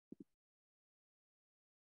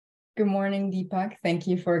Good morning, Deepak. Thank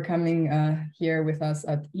you for coming here with us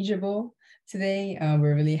at EJable today.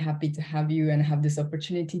 We're really happy to have you and have this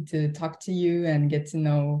opportunity to talk to you and get to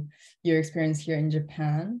know your experience here in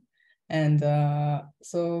Japan. And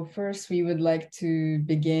so first, we would like to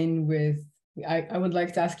begin with, I would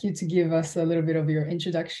like to ask you to give us a little bit of your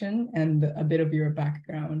introduction and a bit of your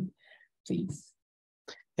background, please.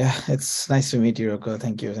 Yeah, it's nice to meet you, Ryoko.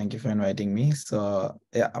 Thank you. Thank you for inviting me. So,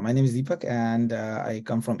 yeah, my name is Deepak and I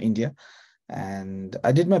come from India. And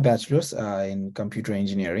I did my bachelor's in computer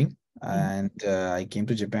engineering. And I came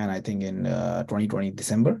to Japan, I think, in 2020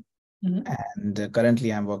 December. Mhm. And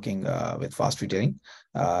currently, I'm working with fast retailing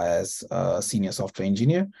as a senior software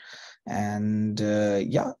engineer. And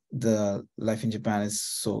yeah, the life in Japan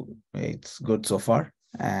it's good so far.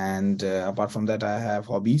 And apart from that, I have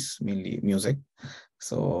hobbies, mainly music.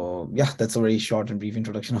 So yeah, that's a very short and brief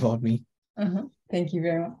introduction about me. Thank you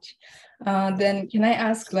very much. Then can I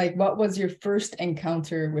ask, like, what was your first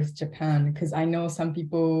encounter with Japan? Because I know some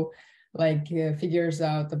people figures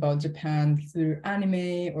out about Japan through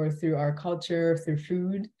anime or through our culture, through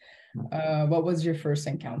food. What was your first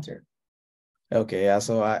encounter? Okay, yeah.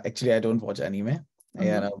 So actually, I don't watch anime,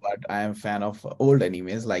 but I am a fan of old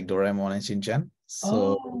animes like Doraemon and Shinchan.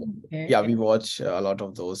 So Oh, okay. yeah, we watch a lot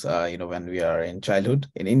of those. When we are in childhood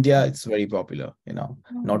in India, it's very popular.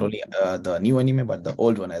 Not only the new anime but the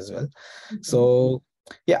old one as well. Okay. So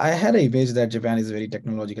yeah, I had an image that Japan is very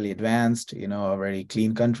technologically advanced. A very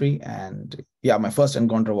clean country, and yeah, my first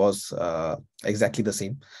encounter was exactly the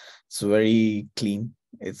same. It's very clean.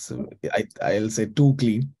 I'll say too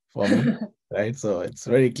clean for me. Right, so it's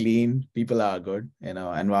very clean, people are good,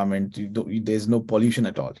 environment, there's no pollution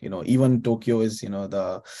at all. Even Tokyo is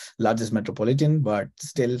the largest metropolitan, but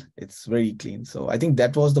still it's very clean. So I think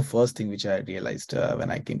that was the first thing which I realized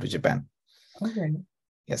when I came to Japan. Okay.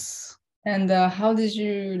 Yes. And how did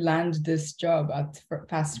you land this job at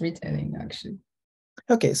fast retailing, actually?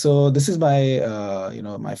 Okay, so this is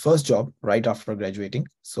my first job right after graduating.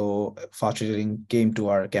 So fast retailing came to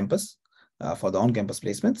our campus for the on-campus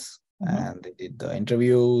placements, and they did the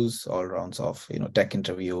interviews, all rounds of tech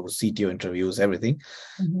interviews, CTO interviews, everything.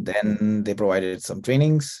 Then they provided some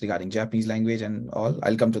trainings regarding Japanese language and all.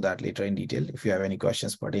 I'll come to that later in detail if you have any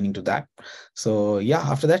questions pertaining to that. So yeah,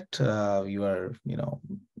 after that, you are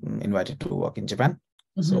invited to work in Japan.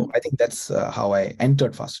 So I think that's how I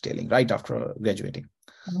entered fast retailing right after graduating.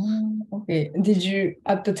 Oh, okay. Did you,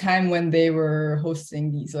 at the time when they were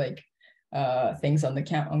hosting these things on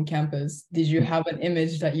the on campus, did you have an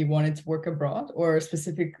image that you wanted to work abroad or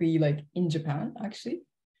specifically like in Japan, actually?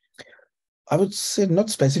 I would say not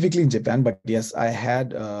specifically in Japan, but yes, I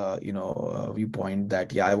had a viewpoint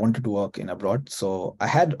that yeah, I wanted to work in abroad. So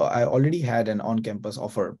I already had an on-campus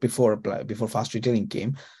offer before fast retailing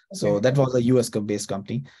came. So Okay. that was a US based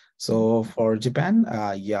company. So for Japan,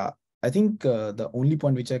 yeah, I think the only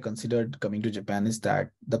point which I considered coming to Japan is that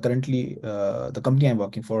the company I'm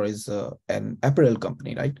working for is an apparel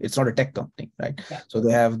company, right? It's not a tech company, right? Yeah. So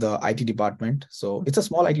they have the IT department. So it's a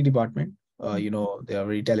small IT department. They are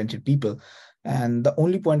very talented people. And the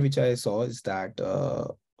only point which I saw is that,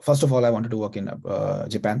 first of all, I wanted to work in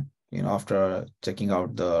Japan, after checking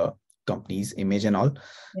out the company's image and all.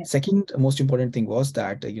 Yeah. Second, most important thing was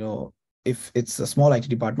that, if it's a small IT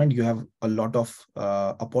department, you have a lot of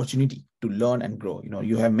opportunity to learn and grow.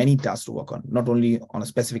 You have many tasks to work on, not only on a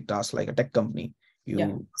specific task like a tech company.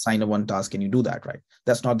 You assign a one task and you do that, right?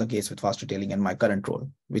 That's not the case with fast retailing and my current role,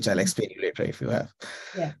 which I'll explain you later if you have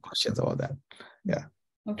questions about that. Yeah.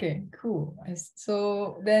 Okay, cool.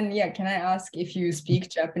 So then, yeah, can I ask if you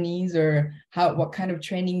speak Japanese or what kind of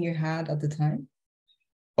training you had at the time?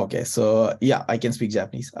 Okay, so yeah, I can speak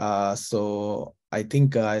Japanese. So I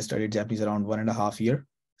think I studied Japanese around 1.5 year,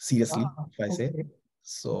 seriously, Wow. if I say. Okay.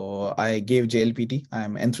 So I gave JLPT.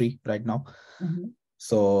 I'm N3 right now.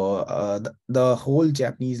 So the whole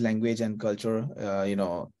Japanese language and culture,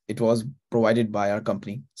 it was provided by our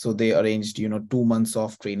company. So they arranged, 2 months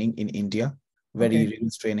of training in India, very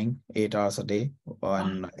rigorous training, 8 hours a day,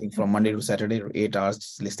 and I think from Monday to Saturday, 8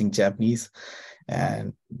 hours listening Japanese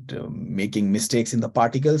and making mistakes in the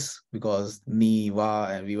particles because ni, wa,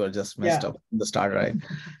 and we were just messed up in the start, right?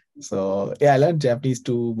 So yeah, I learned Japanese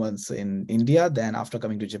 2 months in India. Then after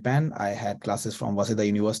coming to Japan, I had classes from Waseda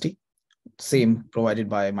University, same provided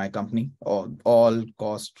by my company, or all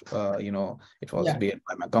cost, it was paid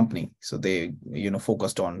by my company. So they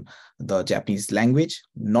focused on the Japanese language,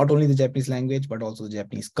 not only the Japanese language but also the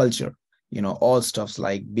Japanese culture, all stuffs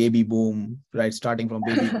like baby boom, right, starting from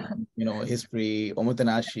baby boom, history,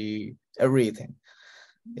 omotenashi, everything.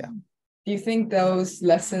 Yeah. Do you think those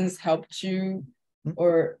lessons helped you,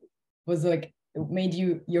 or was it like made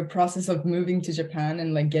your process of moving to Japan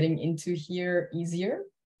and like getting into here easier?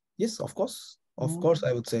 Yes, of course. Of course,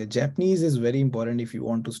 I would say Japanese is very important if you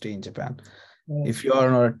want to stay in Japan. If you are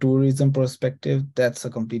on a tourism perspective, that's a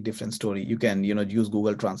complete different story. You can, use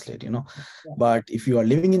Google Translate, But if you are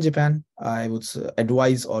living in Japan, I would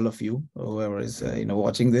advise all of you, whoever is,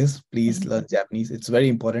 watching this, please learn Japanese. It's very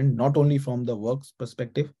important, not only from the work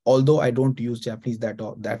perspective, although I don't use Japanese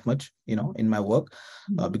that much, in my work,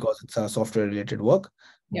 because it's a software related work.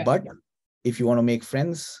 But if you want to make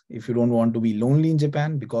friends, if you don't want to be lonely in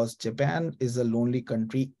Japan, because Japan is a lonely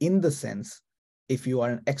country in the sense, if you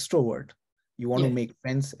are an extrovert, you want to make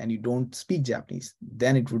friends and you don't speak Japanese,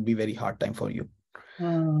 then it would be very hard time for you.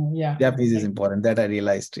 Japanese is important. That I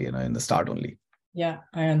realized, in the start only. Yeah,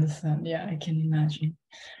 I understand. Yeah, I can imagine.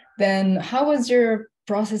 Then how was your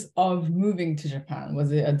process of moving to Japan?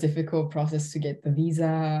 Was it a difficult process to get the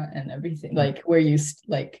visa and everything? Like where you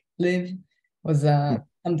live? Was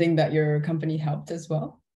something that your company helped as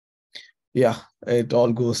well? Yeah, it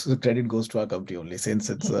all credit goes to our company only, since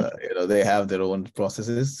it's they have their own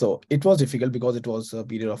processes. So it was difficult because it was a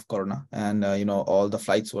period of Corona, and all the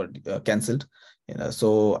flights were cancelled.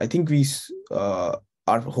 So I think our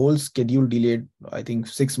whole schedule delayed, I think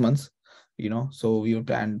 6 months. So we were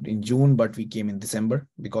planned in June, but we came in December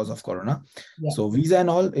because of Corona. So visa and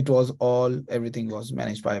all, everything was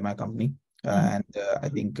managed by my company. And I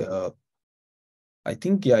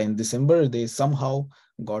think in December they somehow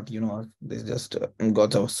got, they just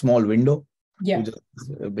got a small window to just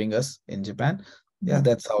bring us in Japan.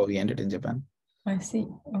 That's how we ended in Japan. I see.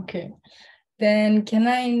 Okay. Then can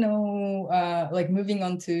I know, like moving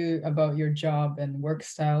on to about your job and work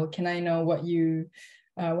style, can I know what you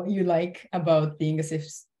like about being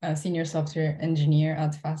a senior software engineer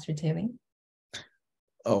at Fast Retailing?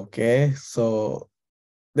 Okay, so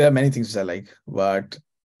there are many things which I like, but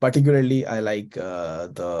particularly I like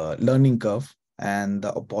the learning curve and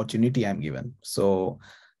the opportunity I'm given. So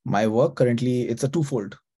my work currently, it's a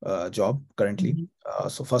twofold job currently.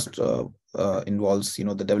 So first involves,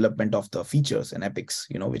 the development of the features and epics,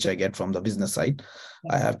 which I get from the business side.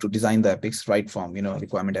 I have to design the epics right from,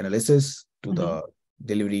 requirement analysis to the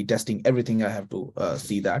delivery testing, everything I have to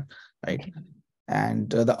see that, right? And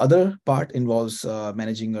the other part involves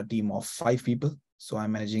managing a team of 5 people. So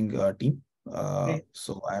I'm managing a team.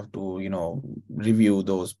 So I have to, review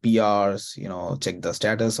those PRs, check the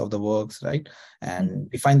status of the works, right? And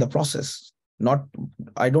define the process.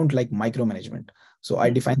 I don't like micromanagement. So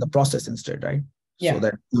I define the process instead, right? So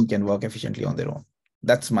that we can work efficiently on their own.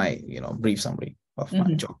 That's my, brief summary of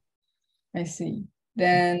my job. I see.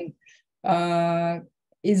 Then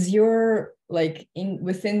is your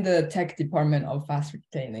within the tech department of Fast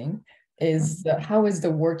Retailing, how is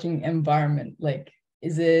the working environment like?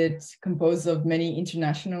 Is it composed of many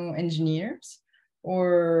international engineers,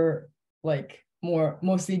 or like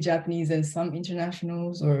mostly Japanese and some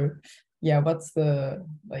internationals, or what's the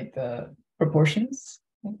proportions?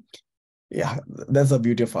 Yeah, that's the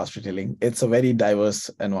beauty of Fast Retailing. It's a very diverse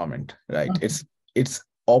environment, right? It's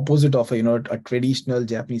opposite of a traditional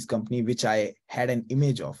Japanese company, which I had an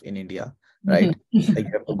image of in India, right? Like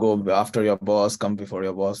you have to go after your boss, come before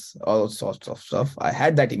your boss, all sorts of stuff. I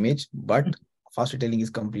had that image, but Fast Retailing is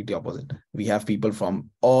completely opposite. We have people from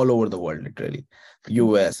all over the world, literally.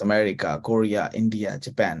 US, America, Korea, India,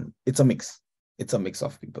 Japan. It's a mix. It's a mix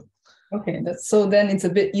of people. Okay, so then it's a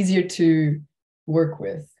bit easier to work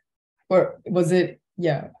with. Or was it,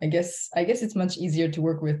 I guess it's much easier to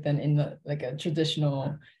work with than in a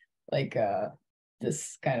traditional,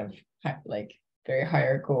 this kind of very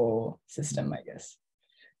hierarchical system, I guess.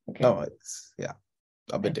 Okay. Oh, it's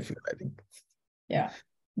a bit difficult, I think. Yeah.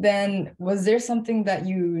 Then was there something that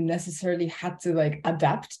you necessarily had to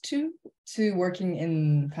adapt to working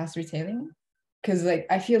in Fast Retailing? Because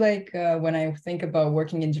I feel like when I think about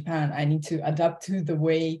working in Japan, I need to adapt to the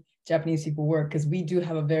way Japanese people work, because we do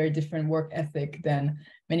have a very different work ethic than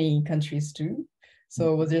many countries do.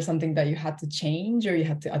 So was there something that you had to change or you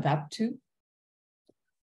had to adapt to?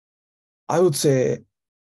 I would say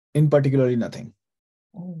in particularly nothing.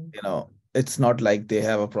 It's not like they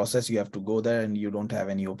have a process, you have to go there and you don't have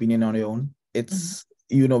any opinion on your own. It's,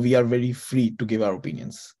 we are very free to give our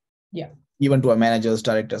opinions. Even to our managers,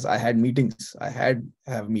 directors. I have meetings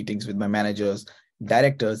with my managers,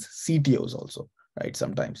 directors, CTOs also, right?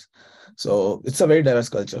 Sometimes. So it's a very diverse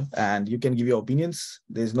culture and you can give your opinions.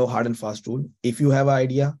 There's no hard and fast rule. If you have an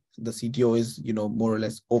idea, the CTO is, more or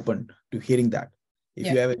less open to hearing that.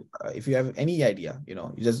 If you have any idea,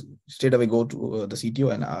 you just straight away go to the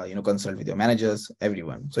CTO and consult with your managers,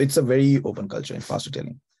 everyone. So it's a very open culture in Fast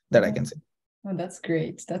Retailing, that I can say. Oh, that's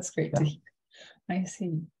great. That's great to hear. I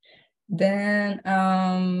see. Then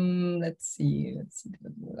let's see.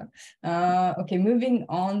 Okay, moving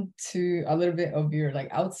on to a little bit of your like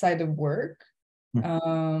outside of work.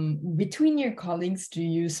 Between your colleagues, do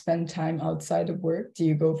you spend time outside of work? Do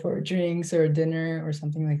you go for drinks or dinner or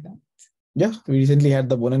something like that? Yeah, we recently had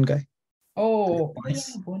the Bonan guy. Oh,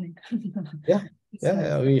 Nice. yeah, boning. Yeah,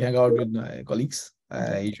 Nice. we hang out with my colleagues.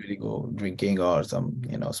 I usually go drinking or some,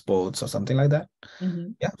 sports or something like that.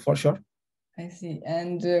 Yeah, for sure. I see.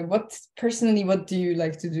 And what do you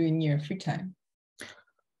like to do in your free time?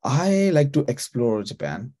 I like to explore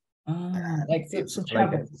Japan. Like so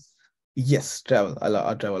travel. Yes, travel.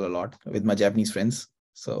 I travel a lot with my Japanese friends.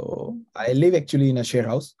 So I live actually in a share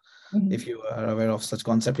house. If you are aware of such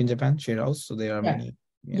concept in Japan, share house. So there are many,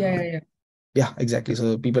 Yeah, exactly.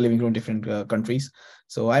 So people living from different countries.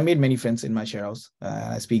 So I made many friends in my share house.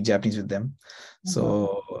 I speak Japanese with them.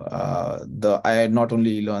 So I not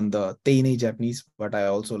only learned the Teine Japanese, but I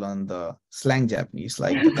also learned the slang Japanese,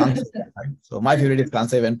 like the kansei. Right? So my favorite is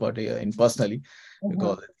kansei in personally,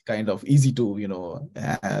 because it's kind of easy to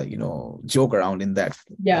joke around in that.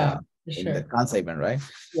 In that kansei, right?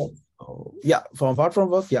 Yes. So, yeah, apart from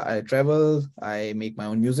work, I travel. I make my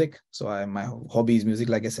own music. So my hobby is music,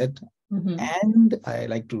 like I said. And I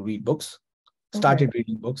like to read books. Started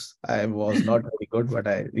reading books. I was not very good, but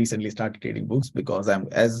I recently started reading books because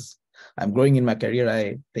as I'm growing in my career,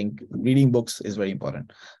 I think reading books is very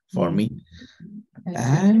important for me.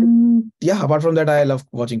 And yeah, apart from that, I love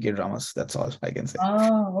watching K-dramas. That's all I can say.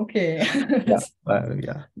 Oh, okay.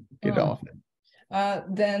 Yeah, K-drama.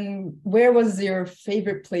 Then where was your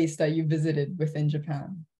favorite place that you visited within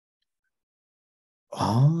Japan?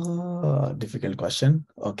 Difficult question.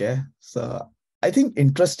 Okay. So I think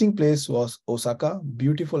interesting place was Osaka.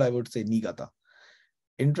 Beautiful, I would say Niigata.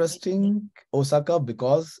 Interesting Osaka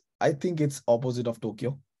because I think it's opposite of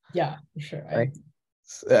Tokyo. Yeah, for sure. Right.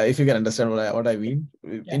 If you can understand what I mean,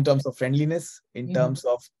 in terms of friendliness, in terms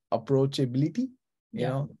of approachability,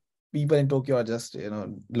 people in Tokyo are just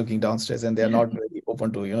looking downstairs and they are not really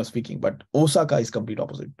open to speaking. But Osaka is complete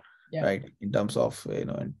opposite, right? In terms of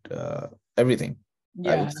everything.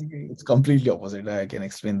 I would say it's completely opposite. I can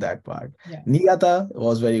explain that part. Niigata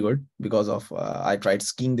was very good because of I tried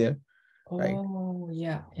skiing there. Right? Oh,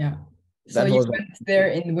 yeah. So you went there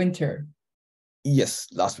in winter? Yes,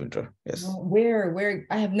 last winter. Yes. Where?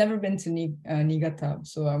 I have never been to Niigata,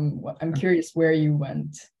 so I'm curious where you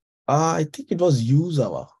went. I think it was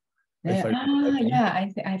Yuzawa.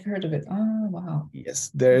 I've heard of it. Oh, wow. Yes,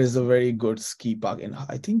 there is a very good ski park in,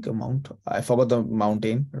 I think, I forgot the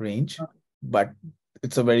mountain range, but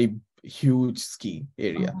it's a very huge ski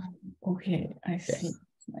area. Okay, I see.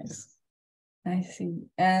 Nice. I see.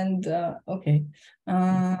 And okay.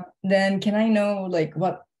 Then can I know like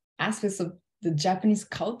what aspects of the Japanese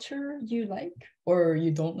culture you like or you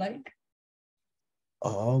don't like?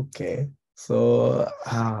 Okay. So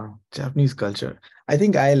Japanese culture. I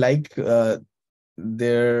think I like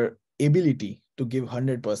their ability to give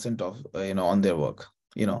 100% of on their work.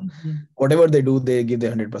 Whatever they do, they give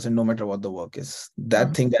their 100% no matter what the work is.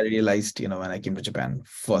 That thing I realized when I came to Japan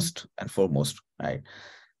first and foremost, right?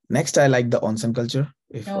 Next, I like the onsen culture.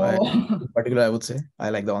 In particular, I would say I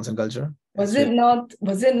like the onsen culture. Was it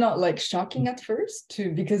not like shocking at first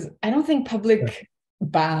too? Because I don't think public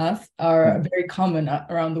baths are very common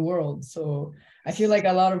around the world. So I feel like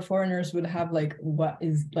a lot of foreigners would have like what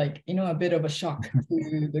is like, a bit of a shock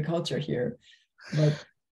to the culture here. But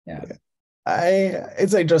yeah.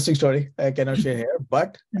 It's an interesting story. I cannot share here,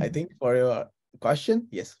 but I think for your question,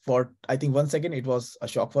 yes, for I think 1 second it was a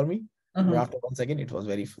shock for me. But after 1 second, it was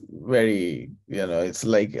very, very, it's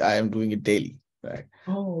like I am doing it daily, right?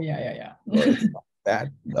 Oh, yeah. That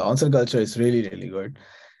the onsen culture is really, really good.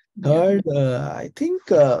 Third, I think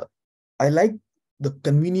I like the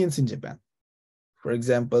convenience in Japan. For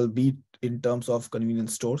example, be it in terms of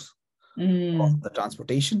convenience stores, or the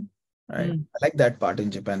transportation, right? I like that part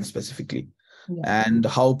in Japan specifically, and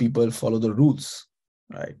how people follow the rules,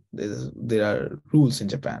 right? There are rules in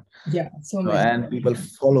Japan. Yeah, so many. And people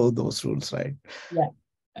follow those rules, right? Yeah,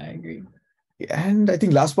 I agree. And I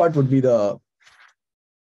think last part would be there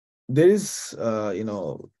is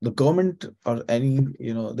the government or any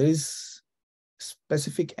there is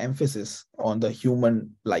specific emphasis on the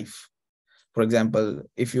human life. For example,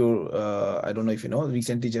 if you I don't know if you know,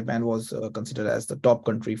 recently Japan was considered as the top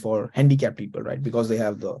country for handicapped people, right? Because they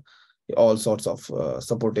have all sorts of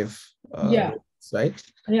supportive roles, right?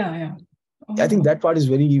 Yeah. I think that part is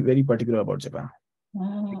very, very particular about Japan.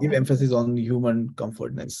 They give emphasis on human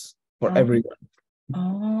comfortness for everyone.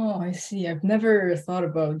 Oh, I see. I've never thought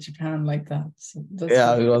about Japan like that. So that's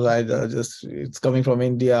Yeah, really, because I just, it's coming from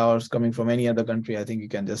India or it's coming from any other country. I think you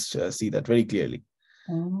can just see that very clearly.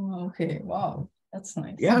 oh, okay. Wow. That's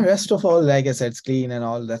nice. Yeah, rest of all, like I said, it's clean and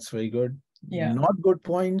all. That's very good. Yeah. Not good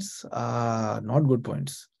points. Not good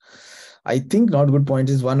points. I think not good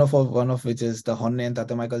points is one of which is the Honne and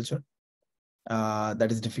Tatemai culture.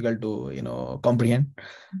 That is difficult to comprehend,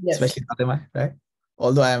 Yes. especially Tatemai, right?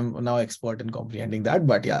 Although I am now expert in comprehending that,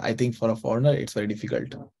 but yeah, I think for a foreigner it's very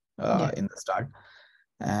difficult Yeah. in the start.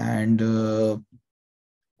 And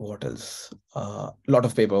what else? A lot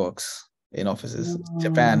of paperworks in offices.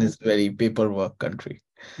 Japan is very paperwork country.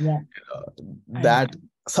 Yeah. Uh, I that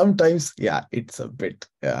sometimes, yeah, it's a bit.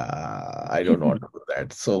 I don't want to do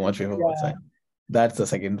that so much paperwork. yeah. That's the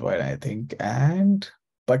second point, I think. And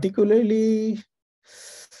particularly,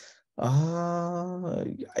 I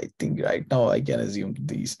think right now I can assume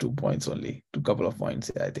these 2 points only, two couple of points,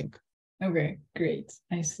 yeah, I think. Okay, great.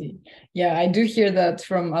 I see. Yeah, I do hear that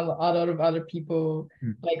from a lot of other people,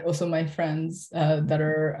 like also my friends that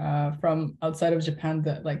are from outside of Japan,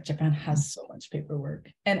 that like Japan has so much paperwork.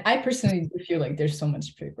 And I personally do feel like there's so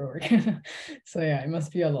much paperwork. So yeah, it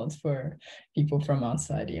must be a lot for people from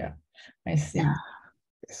outside. Yeah, I see. Yeah.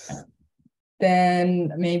 Yes.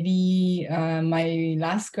 Then maybe my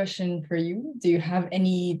last question for you. Do you have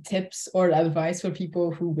any tips or advice for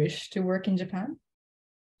people who wish to work in Japan?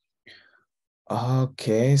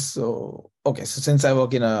 So since I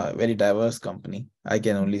work in a very diverse company, I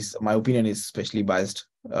can only, my opinion is especially biased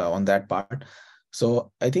on that part.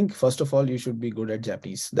 So I think first of all, you should be good at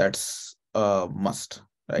Japanese. That's a must,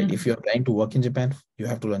 right? If you're trying to work in Japan, you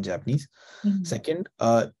have to learn Japanese. Second,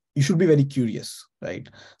 you should be very curious, right?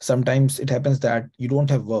 Sometimes it happens that you don't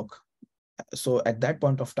have work. So at that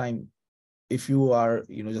point of time, if you are,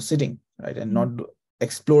 just sitting, right, and not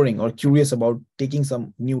exploring or curious about taking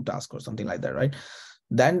some new task or something like that, right,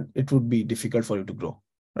 then it would be difficult for you to grow,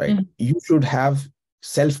 right? You should have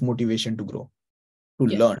self motivation to grow, to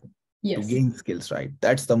learn, to gain skills, right?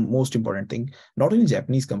 That's the most important thing. Not only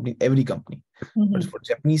Japanese company, every company, but for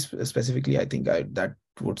Japanese specifically, I think that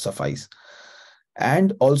would suffice.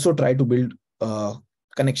 And also try to build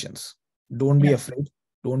connections. Don't be afraid.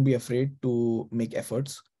 Don't be afraid to make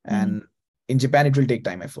efforts. And in Japan, it will take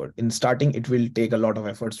time, effort. In starting, it will take a lot of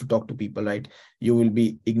efforts to talk to people, right? You will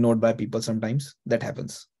be ignored by people sometimes. That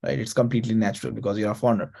happens, right? It's completely natural because you're a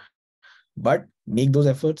foreigner. But make those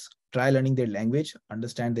efforts, try learning their language,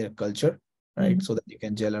 understand their culture, right? So that you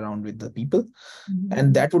can gel around with the people.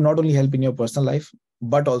 And that would not only help in your personal life,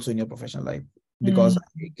 but also in your professional life. Because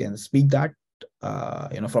I can speak that,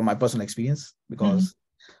 from my personal experience, because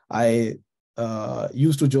I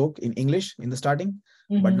used to joke in English in the starting,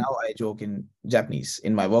 but now I joke in Japanese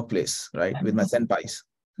in my workplace, right, with my senpais.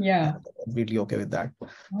 Yeah. I'm completely okay with that.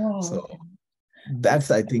 So Okay.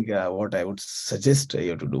 that's, I think, what I would suggest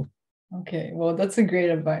you to do. Okay, well, that's a great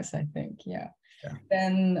advice, I think. Yeah.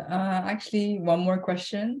 Then actually, one more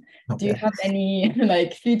question. Do you have any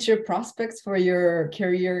like future prospects for your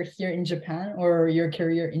career here in Japan or your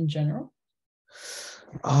career in general?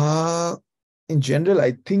 In general,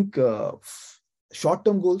 I think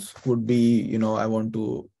short-term goals would be, I want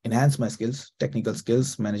to enhance my skills, technical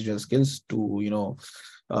skills, managerial skills to,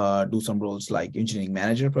 do some roles like engineering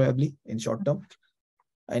manager, probably in short term.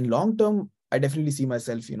 In long term, I definitely see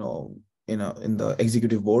myself, in the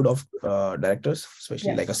executive board of directors,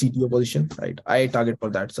 especially like a CTO position, right? I target for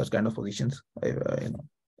that, such kind of positions.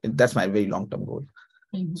 That's my very long-term goal.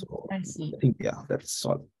 So I see. I think, yeah, that's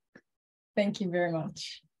all. Thank you very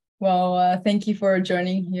much. Well, thank you for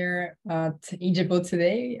joining here at EJable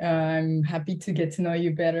today. I'm happy to get to know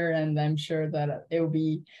you better, and I'm sure that it will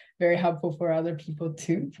be very helpful for other people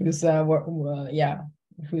too, who's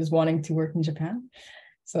who's wanting to work in Japan.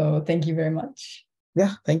 So thank you very much.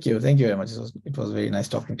 Yeah, thank you. Thank you very much. It was very nice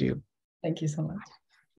talking to you. Thank you so much.